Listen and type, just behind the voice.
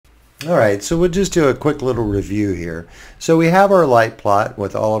All right, so we'll just do a quick little review here. So we have our light plot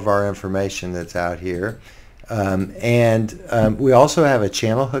with all of our information that's out here. We also have a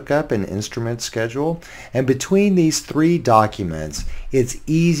channel hookup and instrument schedule. And between these three documents, it's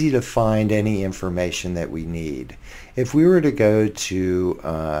easy to find any information that we need. If we were to go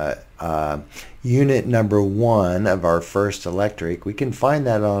to unit number 1 of our first electric, we can find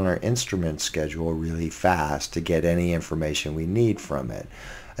that on our instrument schedule really fast to get any information we need from it.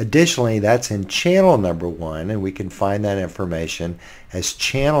 Additionally, that's in channel number 1, and we can find that information as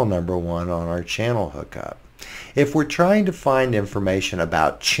channel number 1 on our channel hookup. If we're trying to find information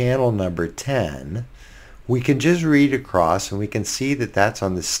about channel number 10, we can just read across and we can see that that's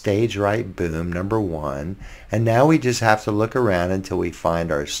on the stage right boom number 1, and now we just have to look around until we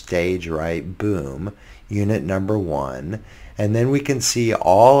find our stage right boom unit number 1, and then we can see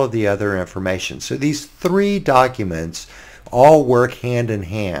all of the other information. So these three documents all work hand in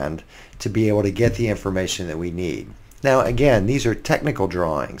hand to be able to get the information that we need. Now again, these are technical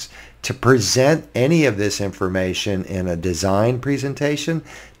drawings. To present any of this information in a design presentation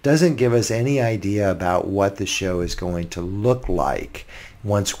doesn't give us any idea about what the show is going to look like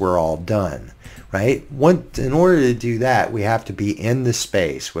once we're all done, right? In order to do that, we have to be in the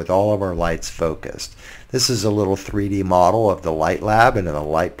space with all of our lights focused. This is a little 3D model of the light lab and the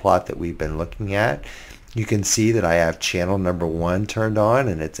light plot that we've been looking at. You can see that I have channel number 1 turned on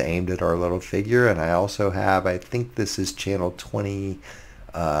and it's aimed at our little figure, and I also have, I think this is channel 20,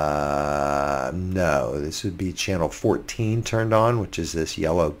 no, this would be channel 14 turned on, which is this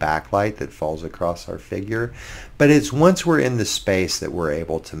yellow backlight that falls across our figure. But it's once we're in the space that we're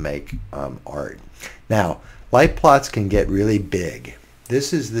able to make art. Now, light plots can get really big.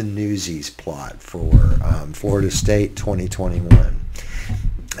 This is the Newsies plot for Florida State 2021.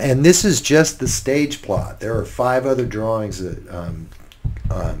 And this is just the stage plot. There are 5 other drawings that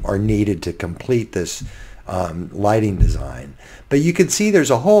are needed to complete this lighting design. But you can see there's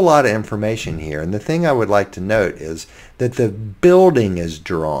a whole lot of information here. And the thing I would like to note is that the building is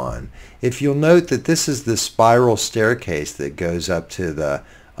drawn. If you'll note that this is the spiral staircase that goes up to the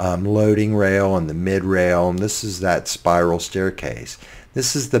loading rail and the mid rail, and this is that spiral staircase.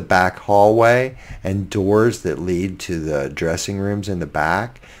 This is the back hallway and doors that lead to the dressing rooms in the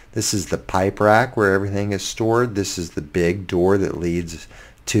back. This is the pipe rack where everything is stored. This is the big door that leads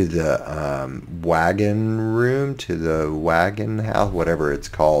to the wagon room, to the wagon house, whatever it's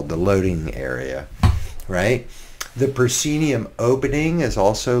called, the loading area, right? The proscenium opening is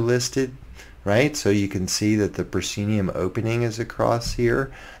also listed, right? So you can see that the proscenium opening is across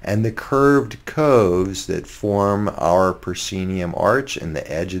here, and the curved coves that form our proscenium arch and the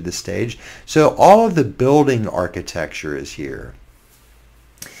edge of the stage. So all of the building architecture is here.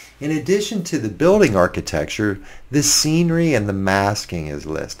 In addition to the building architecture, the scenery and the masking is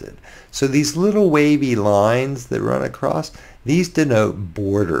listed. So these little wavy lines that run across, these denote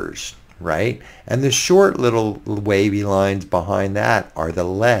borders, right? And the short little wavy lines behind that are the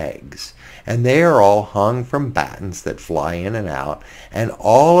legs. And they are all hung from battens that fly in and out. And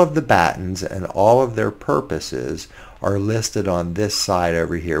all of the battens and all of their purposes are listed on this side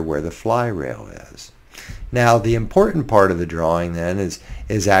over here where the fly rail is. Now the important part of the drawing then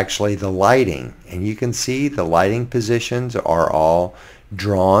is actually the lighting. And you can see the lighting positions are all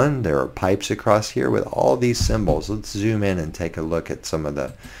drawn. There are pipes across here with all these symbols. Let's zoom in and take a look at some of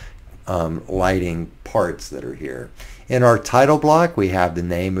the lighting parts that are here. In our title block, we have the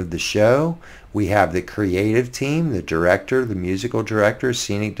name of the show. We have the creative team, the director, the musical director,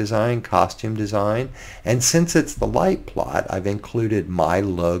 scenic design, costume design. And since it's the light plot, I've included my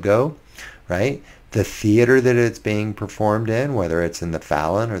logo, right? The theater that it's being performed in, whether it's in the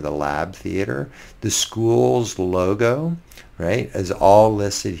Fallon or the Lab Theater. The school's logo, right, is all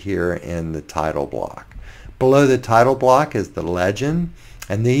listed here in the title block. Below the title block is the legend.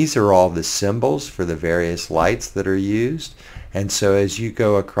 And these are all the symbols for the various lights that are used. And so as you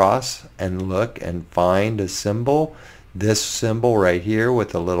go across and look and find a symbol, this symbol right here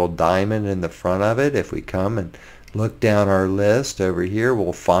with a little diamond in the front of it, if we come and look down our list over here,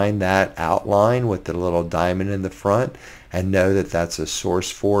 we'll find that outline with the little diamond in the front and know that that's a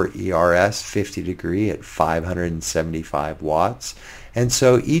source 4 ERS 50 degree at 575 watts. And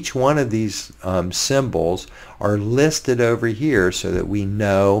so each one of these symbols are listed over here so that we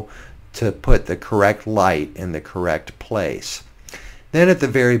know to put the correct light in the correct place. Then at the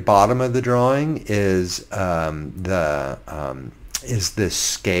very bottom of the drawing is the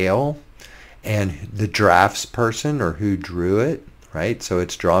scale and the drafts person or who drew it, right? So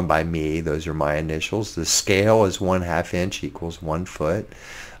it's drawn by me. Those are my initials. The scale is 1/2 inch equals 1 foot.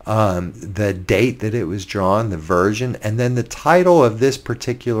 the date that it was drawn, the version, and then the title of this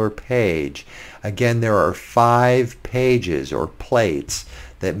particular page. Again, there are 5 pages or plates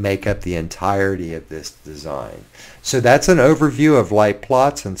that make up the entirety of this design. So that's an overview of light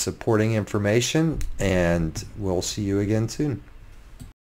plots and supporting information, and we'll see you again soon.